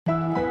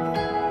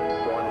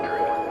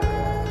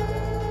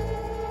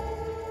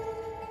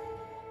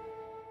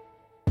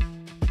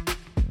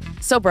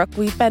So, Brooke,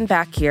 we've been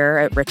back here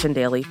at Rich and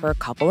Daily for a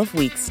couple of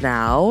weeks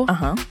now.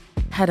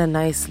 Had a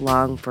nice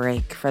long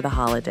break for the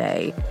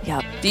holiday.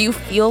 Yep. Do you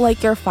feel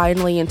like you're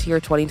finally into your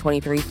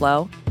 2023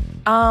 flow?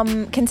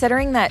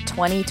 Considering that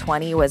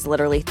 2020 was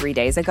literally 3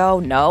 days ago,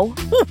 no.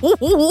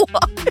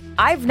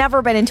 I've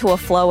never been into a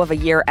flow of a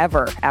year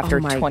ever after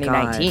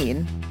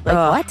 2019.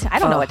 God. What? I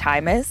don't know what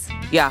time is.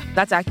 Yeah,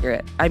 that's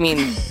accurate. I mean,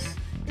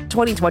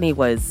 2020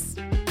 was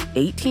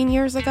 18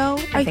 years ago,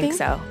 I think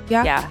so.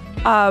 Yeah.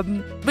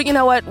 But you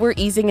know what? We're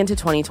easing into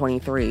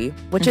 2023,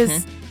 which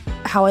is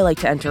how I like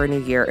to enter a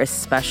new year,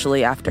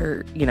 especially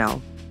after,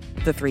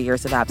 the 3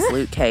 years of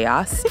absolute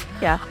chaos.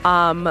 Yeah.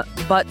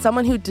 But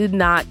someone who did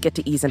not get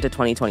to ease into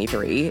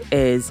 2023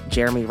 is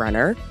Jeremy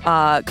Renner.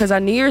 Because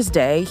on New Year's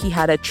Day, he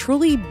had a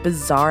truly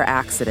bizarre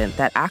accident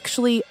that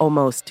actually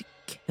almost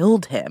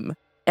killed him.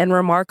 And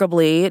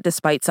remarkably,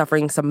 despite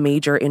suffering some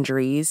major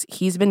injuries,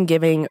 he's been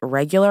giving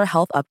regular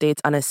health updates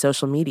on his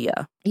social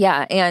media.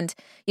 Yeah. And,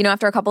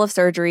 after a couple of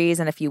surgeries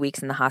and a few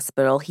weeks in the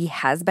hospital, he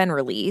has been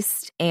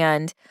released.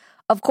 And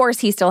of course,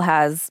 he still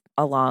has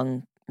a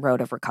long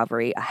road of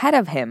recovery ahead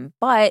of him.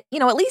 But,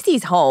 at least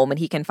he's home and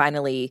he can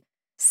finally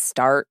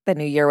start the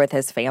new year with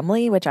his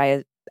family, which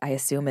I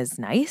assume is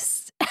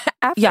nice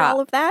after all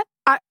of that.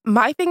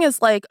 My thing is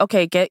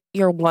okay, get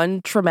your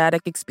one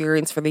traumatic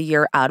experience for the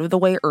year out of the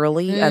way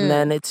early, and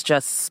then it's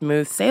just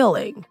smooth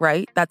sailing,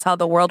 right? That's how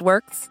the world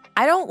works.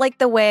 I don't like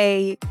the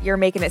way you're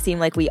making it seem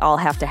like we all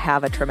have to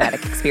have a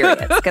traumatic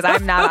experience, because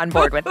I'm not on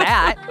board with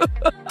that.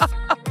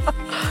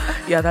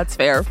 Yeah, that's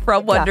fair.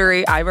 From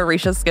Wondery, I'm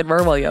Arisha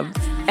Skidmore-Williams.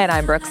 And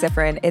I'm Brooke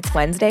Siffrin. It's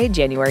Wednesday,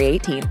 January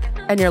 18th.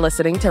 And you're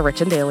listening to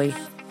Rich and Daily.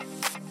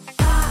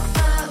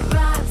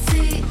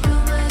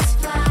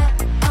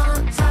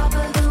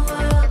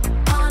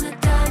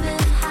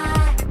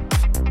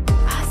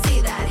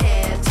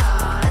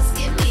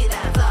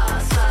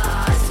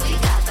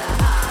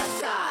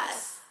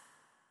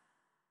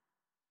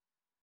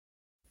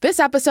 This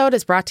episode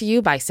is brought to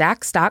you by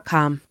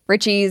Saks.com.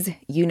 Richies,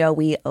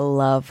 we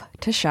love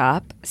to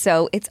shop,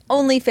 so it's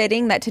only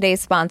fitting that today's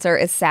sponsor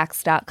is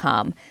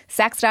Saks.com.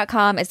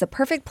 Saks.com is the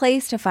perfect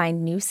place to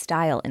find new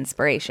style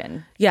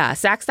inspiration. Yeah,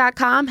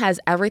 Saks.com has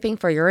everything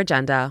for your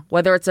agenda,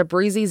 whether it's a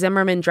breezy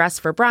Zimmermann dress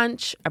for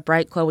brunch, a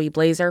bright Chloe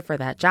blazer for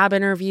that job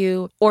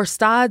interview, or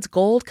Staud's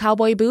gold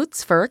cowboy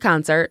boots for a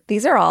concert.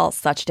 These are all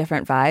such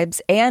different vibes,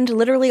 and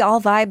literally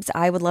all vibes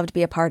I would love to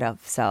be a part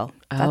of, so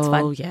that's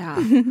fun. Oh,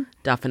 yeah,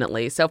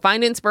 definitely. So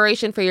find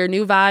inspiration for your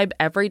new vibe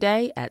every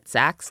day at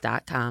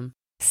Saks.com.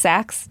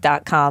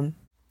 Saks.com.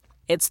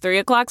 It's 3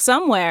 o'clock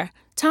somewhere.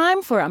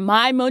 Time for a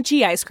My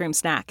Mochi ice cream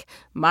snack.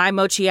 My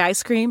Mochi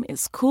ice cream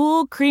is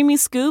cool, creamy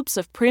scoops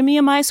of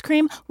premium ice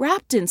cream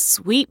wrapped in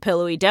sweet,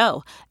 pillowy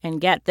dough. And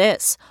get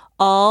this,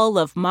 all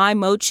of My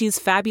Mochi's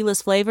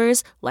fabulous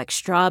flavors, like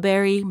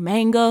strawberry,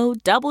 mango,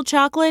 double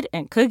chocolate,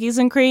 and cookies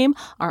and cream,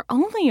 are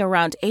only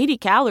around 80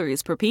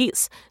 calories per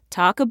piece.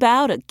 Talk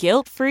about a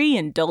guilt-free,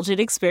 indulgent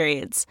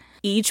experience.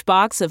 Each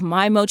box of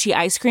My Mochi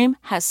ice cream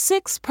has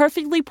 6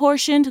 perfectly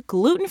portioned,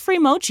 gluten-free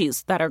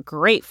mochis that are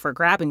great for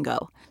grab and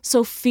go.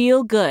 So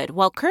feel good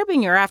while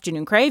curbing your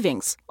afternoon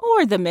cravings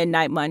or the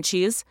midnight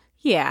munchies.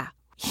 Yeah,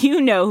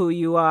 you know who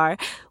you are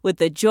with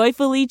the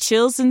joyfully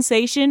chill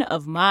sensation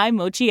of My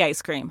Mochi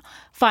ice cream.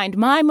 Find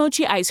My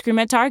Mochi ice cream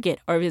at Target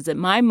or visit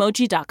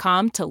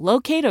MyMochi.com to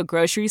locate a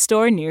grocery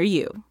store near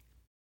you.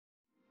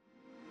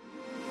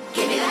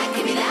 Give me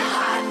that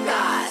hot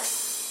sauce.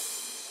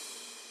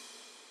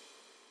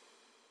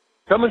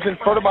 Someone's in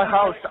front of my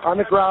house on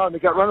the ground. They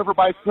got run over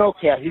by a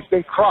snowcat. He's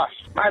been crushed.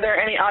 Are there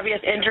any obvious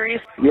injuries?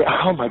 Yeah.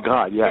 Oh, my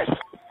God, yes.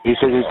 He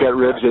says he's got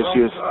ribs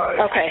issues.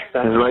 Okay.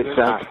 His right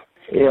chest.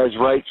 Yeah, his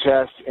right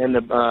chest and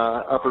the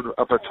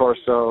upper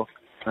torso.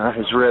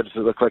 His ribs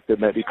look like they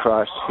might be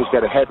crushed. He's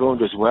got a head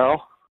wound as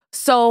well.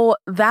 So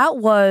that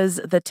was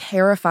the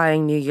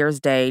terrifying New Year's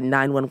Day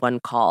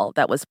 911 call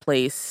that was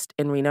placed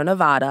in Reno,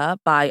 Nevada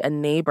by a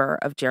neighbor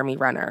of Jeremy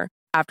Renner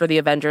after the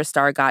Avengers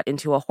star got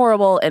into a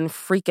horrible and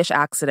freakish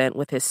accident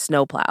with his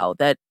snowplow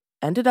that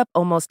ended up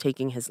almost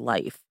taking his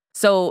life.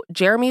 So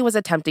Jeremy was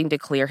attempting to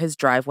clear his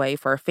driveway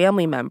for a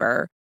family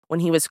member when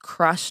he was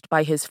crushed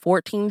by his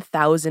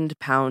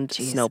 14,000-pound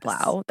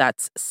snowplow.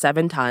 That's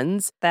 7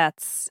 tons.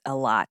 That's a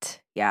lot.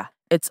 Yeah.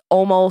 It's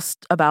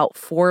almost about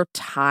 4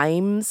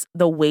 times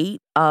the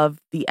weight of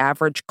the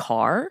average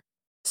car.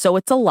 So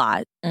it's a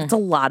lot. It's a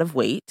lot of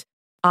weight.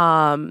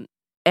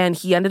 And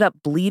he ended up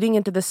bleeding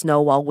into the snow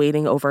while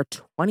waiting over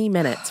 20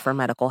 minutes for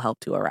medical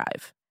help to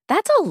arrive.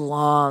 That's a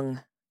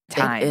long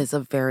time. It is a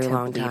very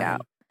long bleed time.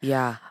 out.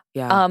 Yeah.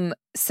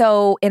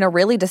 So in a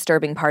really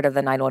disturbing part of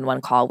the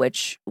 911 call,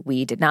 which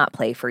we did not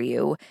play for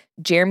you,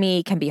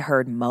 Jeremy can be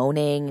heard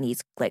moaning and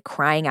he's like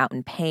crying out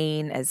in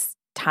pain. As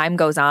time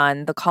goes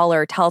on, the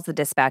caller tells the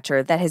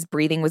dispatcher that his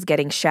breathing was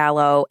getting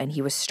shallow and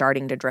he was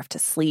starting to drift to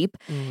sleep.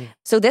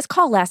 So this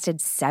call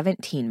lasted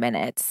 17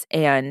 minutes.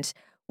 And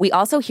we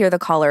also hear the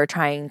caller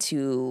trying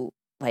to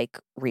like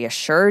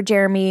reassure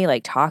Jeremy,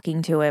 like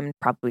talking to him,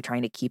 probably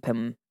trying to keep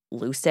him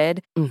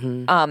lucid.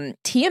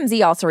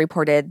 TMZ also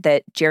reported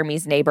that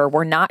Jeremy's neighbor,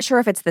 we're not sure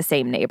if it's the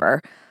same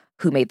neighbor,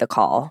 who made the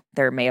call.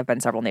 There may have been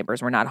several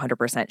neighbors. We're not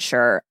 100%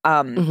 sure.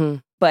 Mm-hmm.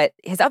 But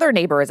his other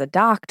neighbor is a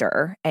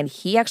doctor, and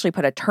he actually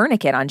put a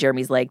tourniquet on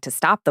Jeremy's leg to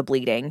stop the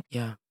bleeding.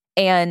 Yeah.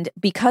 And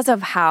because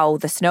of how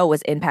the snow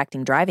was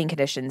impacting driving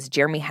conditions,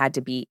 Jeremy had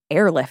to be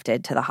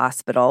airlifted to the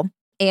hospital.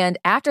 And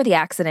after the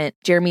accident,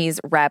 Jeremy's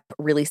rep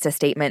released a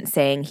statement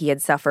saying he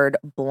had suffered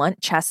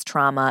blunt chest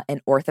trauma and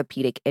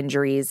orthopedic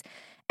injuries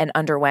and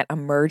underwent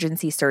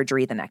emergency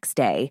surgery the next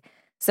day.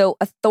 So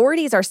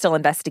authorities are still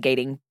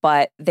investigating,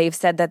 but they've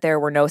said that there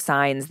were no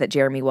signs that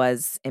Jeremy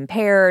was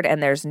impaired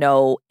and there's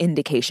no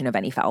indication of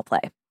any foul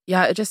play.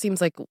 Yeah, it just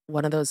seems like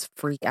one of those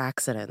freak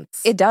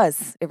accidents. It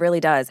does. It really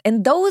does.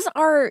 And those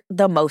are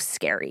the most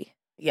scary.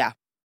 Yeah.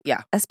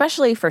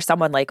 Especially for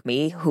someone like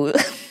me who...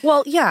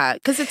 Well, yeah,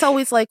 because it's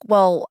always like,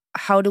 well,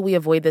 how do we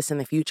avoid this in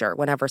the future?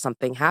 Whenever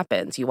something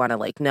happens, you want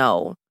to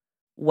know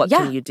what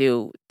can you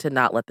do to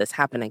not let this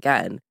happen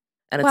again?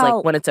 And it's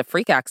like when it's a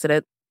freak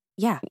accident,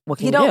 what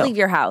can you do? You don't leave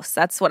your house.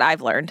 That's what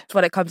I've learned. That's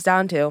what it comes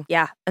down to.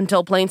 Yeah.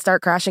 Until planes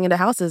start crashing into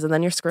houses and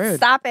then you're screwed.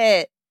 Stop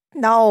it.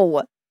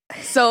 No.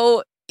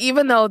 So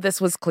even though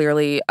this was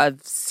clearly a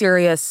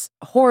serious,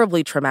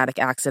 horribly traumatic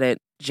accident,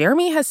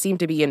 Jeremy has seemed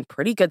to be in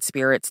pretty good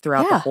spirits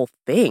throughout the whole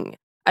thing.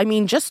 I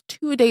mean, just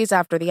 2 days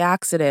after the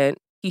accident,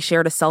 he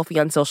shared a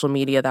selfie on social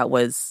media that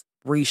was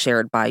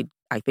reshared by,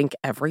 I think,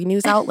 every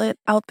news outlet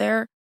out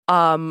there.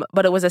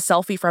 But it was a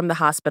selfie from the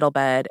hospital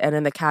bed. And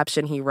in the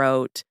caption, he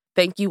wrote,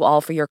 "Thank you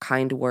all for your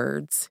kind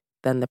words."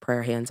 Then the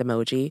prayer hands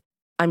emoji.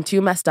 "I'm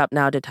too messed up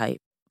now to type,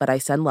 but I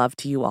send love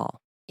to you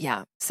all."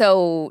 Yeah.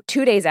 So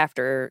 2 days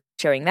after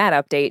sharing that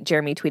update,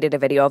 Jeremy tweeted a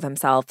video of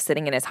himself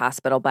sitting in his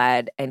hospital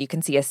bed, and you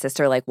can see his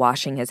sister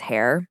washing his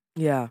hair.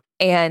 Yeah.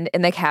 And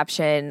in the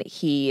caption,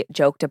 he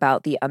joked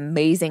about the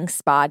amazing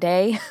spa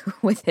day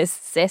with his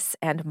sis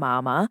and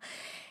mama.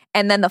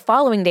 And then the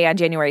following day on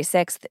January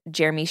 6th,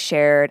 Jeremy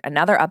shared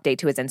another update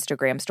to his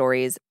Instagram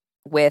stories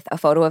with a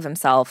photo of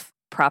himself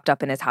propped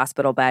up in his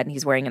hospital bed, and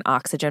he's wearing an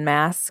oxygen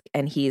mask,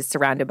 and he's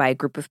surrounded by a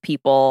group of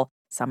people.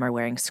 Some are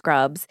wearing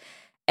scrubs.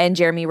 And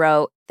Jeremy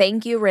wrote,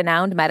 "Thank you,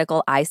 renowned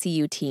medical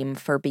ICU team,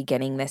 for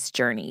beginning this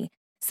journey."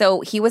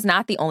 So he was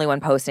not the only one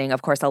posting.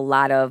 Of course, a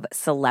lot of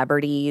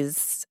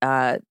celebrities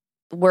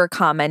were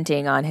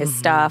commenting on his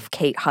stuff.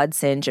 Kate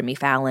Hudson, Jimmy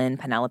Fallon,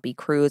 Penelope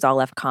Cruz all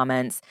left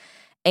comments.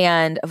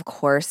 And of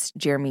course,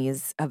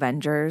 Jeremy's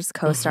Avengers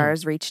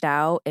co-stars reached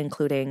out,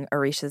 including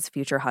Arisha's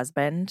future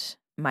husband,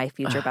 my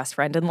future best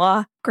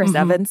friend-in-law, Chris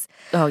Evans.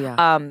 Oh,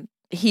 yeah.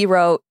 He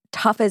wrote,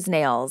 "Tough as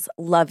nails.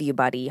 Love you,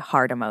 buddy."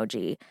 Heart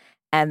emoji.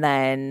 And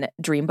then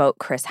Dreamboat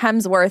Chris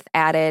Hemsworth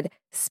added,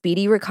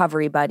 "Speedy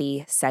recovery,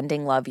 buddy.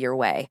 Sending love your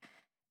way."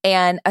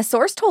 And a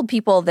source told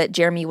People that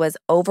Jeremy was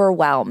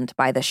overwhelmed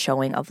by the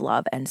showing of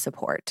love and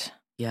support.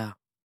 Yeah.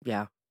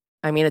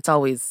 I mean, it's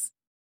always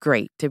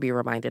great to be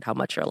reminded how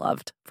much you're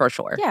loved, for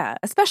sure. Yeah,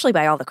 especially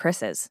by all the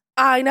Chris's.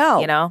 I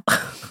know. You know?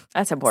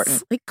 That's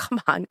important.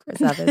 Come on,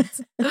 Chris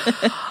Evans.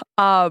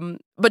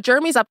 But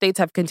Jeremy's updates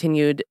have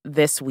continued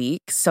this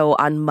week. So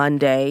on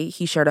Monday,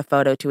 he shared a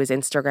photo to his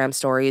Instagram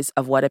stories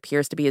of what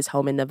appears to be his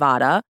home in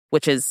Nevada,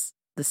 which is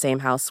the same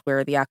house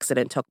where the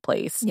accident took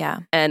place. Yeah.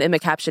 And in the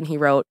caption, he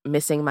wrote,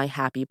 "Missing my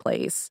happy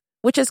place,"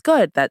 which is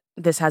good that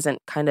this hasn't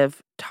kind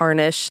of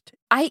tarnished.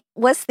 I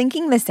was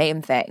thinking the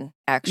same thing,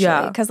 actually.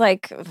 Yeah. Because,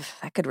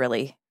 that could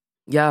really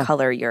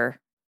color your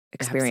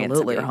experience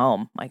of your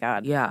home. My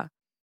God. Yeah.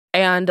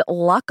 And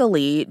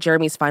luckily,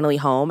 Jeremy's finally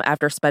home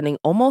after spending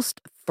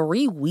almost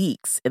 3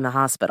 weeks in the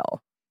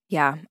hospital.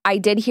 Yeah. I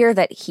did hear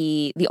that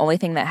the only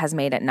thing that has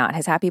made it not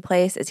his happy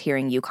place is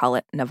hearing you call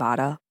it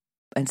Nevada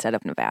instead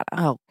of Nevada.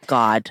 Oh,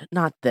 God.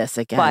 Not this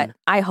again. But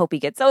I hope he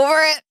gets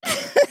over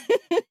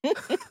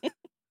it.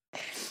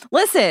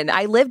 Listen,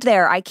 I lived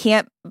there. I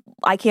can't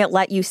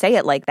let you say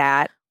it like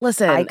that.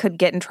 Listen. I could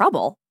get in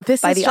trouble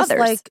this by is the just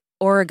others. like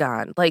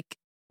Oregon.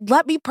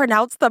 Let me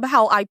pronounce them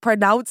how I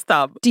pronounce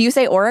them. Do you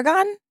say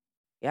Oregon?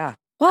 Yeah.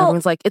 Well,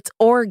 everyone's like, it's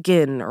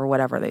Oregon or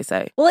whatever they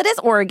say. Well, it is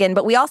Oregon,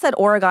 but we all said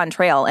Oregon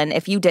Trail. And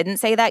if you didn't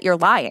say that, you're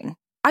lying.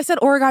 I said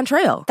Oregon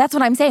Trail. That's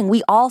what I'm saying.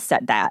 We all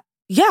said that.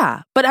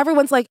 Yeah. But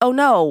everyone's like, oh,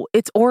 no,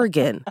 it's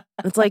Oregon.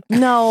 It's like,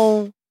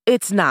 no,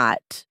 it's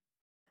not.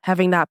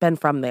 Having not been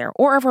from there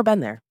or ever been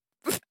there.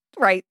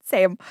 Right.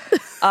 Same.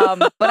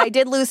 But I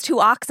did lose 2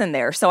 oxen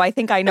there. So I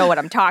think I know what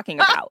I'm talking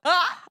about.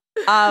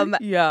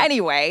 Yeah.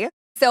 Anyway.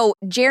 So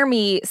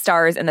Jeremy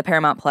stars in the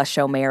Paramount Plus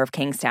show Mayor of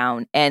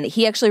Kingstown, and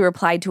he actually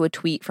replied to a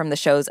tweet from the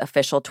show's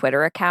official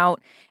Twitter account,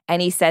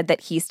 and he said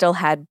that he still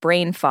had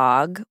brain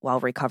fog while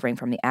recovering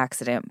from the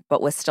accident,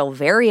 but was still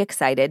very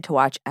excited to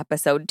watch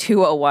episode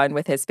 201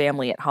 with his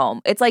family at home.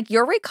 It's like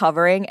you're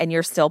recovering and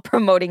you're still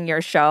promoting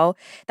your show.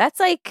 That's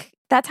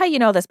how you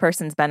know this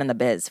person's been in the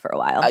biz for a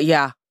while.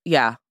 Yeah.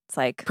 It's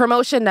like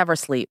promotion never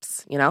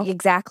sleeps, you know?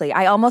 Exactly.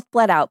 I almost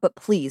bled out, but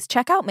please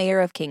check out Mayor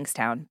of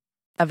Kingstown.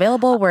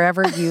 Available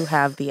wherever you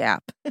have the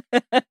app.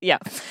 Yeah.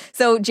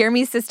 So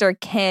Jeremy's sister,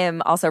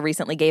 Kim, also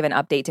recently gave an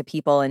update to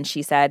People, and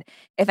she said,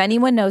 "If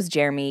anyone knows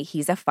Jeremy,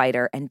 he's a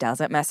fighter and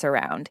doesn't mess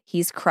around.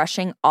 He's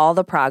crushing all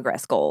the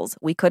progress goals.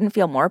 We couldn't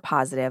feel more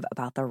positive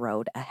about the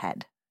road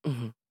ahead."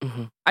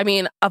 I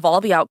mean, of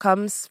all the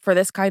outcomes for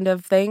this kind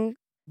of thing,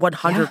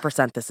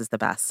 100% this is the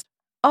best.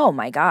 Oh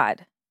my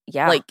God.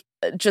 Yeah. Like,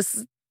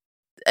 because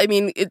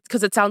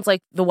it sounds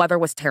like the weather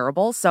was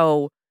terrible.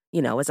 So,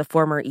 as a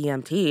former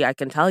EMT, I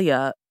can tell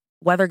you,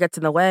 weather gets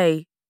in the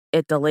way,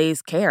 it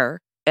delays care.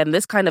 And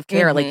this kind of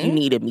care, like, you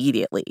need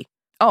immediately.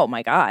 Oh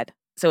my God.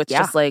 So it's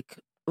just like,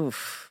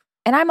 oof.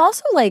 And I'm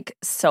also like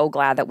so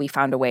glad that we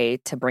found a way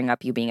to bring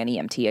up you being an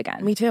EMT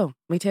again. Me too.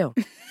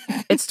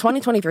 It's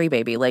 2023,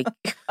 baby. Like,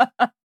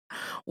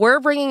 we're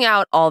bringing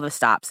out all the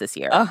stops this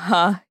year.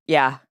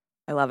 Yeah.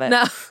 I love it.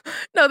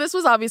 No, this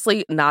was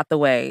obviously not the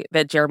way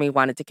that Jeremy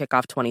wanted to kick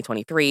off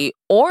 2023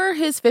 or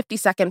his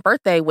 52nd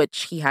birthday,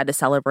 which he had to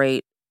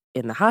celebrate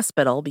in the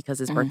hospital because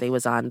his birthday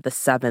was on the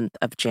 7th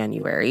of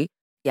January.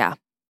 Yeah.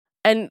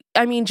 And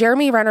I mean,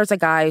 Jeremy Renner's a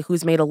guy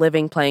who's made a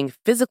living playing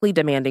physically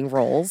demanding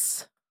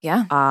roles.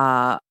 Yeah.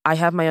 I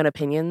have my own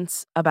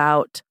opinions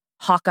about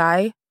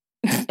Hawkeye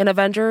in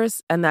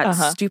Avengers and that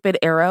stupid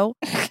arrow.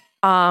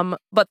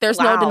 But there's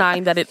no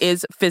denying that it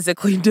is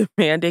physically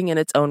demanding in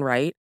its own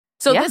right.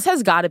 So this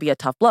has got to be a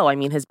tough blow. I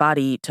mean, his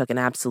body took an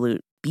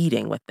absolute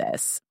beating with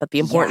this. But the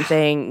important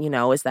thing,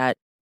 is that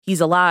he's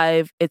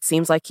alive. It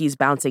seems like he's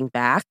bouncing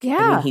back. Yeah.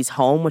 I mean, he's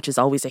home, which is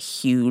always a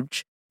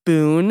huge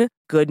boon.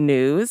 Good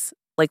news.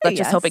 Like, let's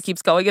just hope it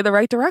keeps going in the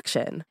right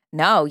direction.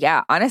 No,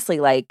 yeah. Honestly,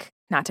 like,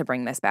 not to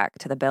bring this back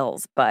to the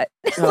bills, but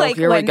like,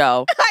 here we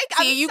go.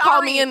 See, you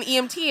call me an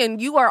EMT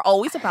and you are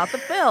always about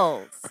the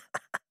bills.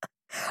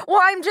 Well,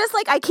 I'm just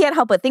like, I can't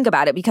help but think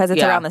about it because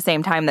it's around the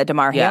same time that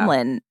Damar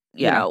Hamlin,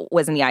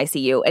 was in the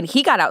ICU and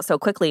he got out so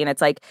quickly. And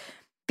it's like,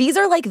 these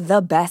are like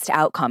the best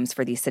outcomes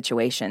for these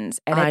situations.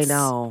 And I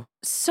know.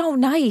 So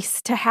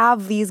nice to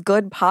have these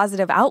good,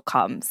 positive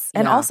outcomes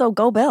and also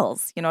go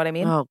Bills. You know what I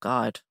mean? Oh,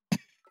 God.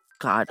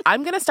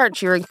 I'm going to start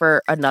cheering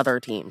for another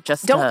team.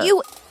 Don't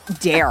you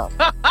dare.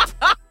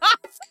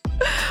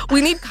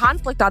 We need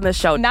conflict on this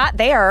show. Not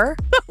there.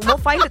 We'll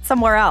find it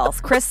somewhere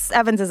else. Chris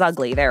Evans is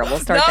ugly. There, we'll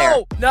start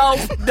there.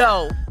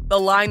 No. The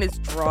line is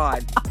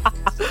drawn.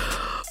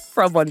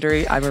 From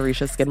Wondery, I'm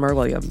Arisha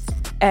Skidmore-Williams.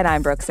 And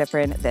I'm Brooke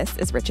Sifrin. This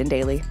is Rich and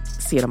Daily.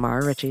 See you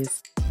tomorrow, Richies.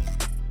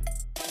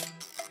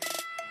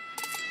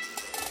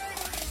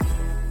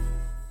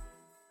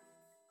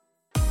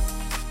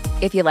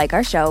 If you like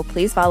our show,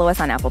 please follow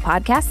us on Apple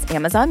Podcasts,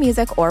 Amazon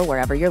Music, or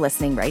wherever you're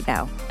listening right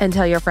now. And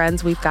tell your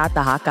friends we've got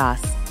the hot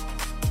goss.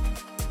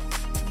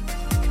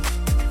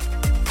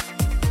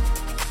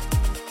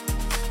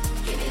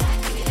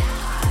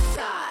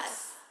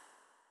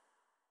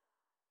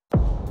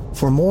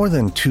 For more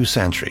than 2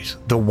 centuries,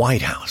 the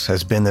White House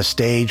has been the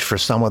stage for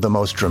some of the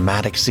most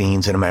dramatic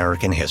scenes in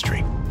American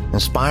history.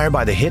 Inspired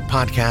by the hit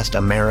podcast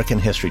American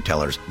History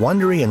Tellers,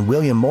 Wondery and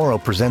William Morrow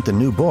present the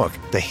new book,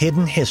 The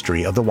Hidden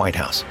History of the White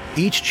House.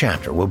 Each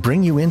chapter will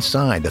bring you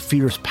inside the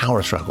fierce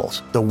power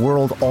struggles, the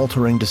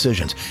world-altering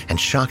decisions, and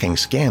shocking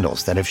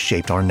scandals that have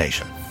shaped our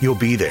nation. You'll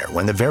be there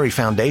when the very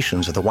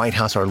foundations of the White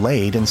House are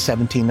laid in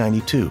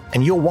 1792,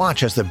 and you'll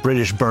watch as the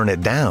British burn it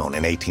down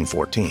in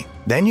 1814.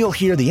 Then you'll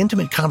hear the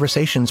intimate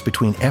conversations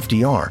between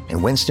FDR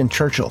and Winston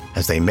Churchill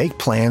as they make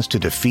plans to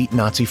defeat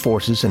Nazi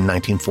forces in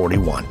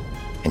 1941.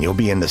 And you'll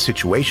be in the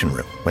Situation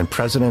Room when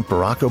President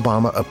Barack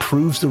Obama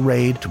approves the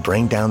raid to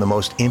bring down the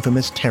most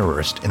infamous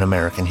terrorist in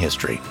American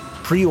history.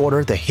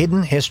 Pre-order The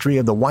Hidden History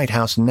of the White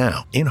House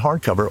now in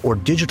hardcover or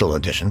digital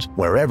editions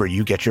wherever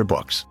you get your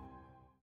books.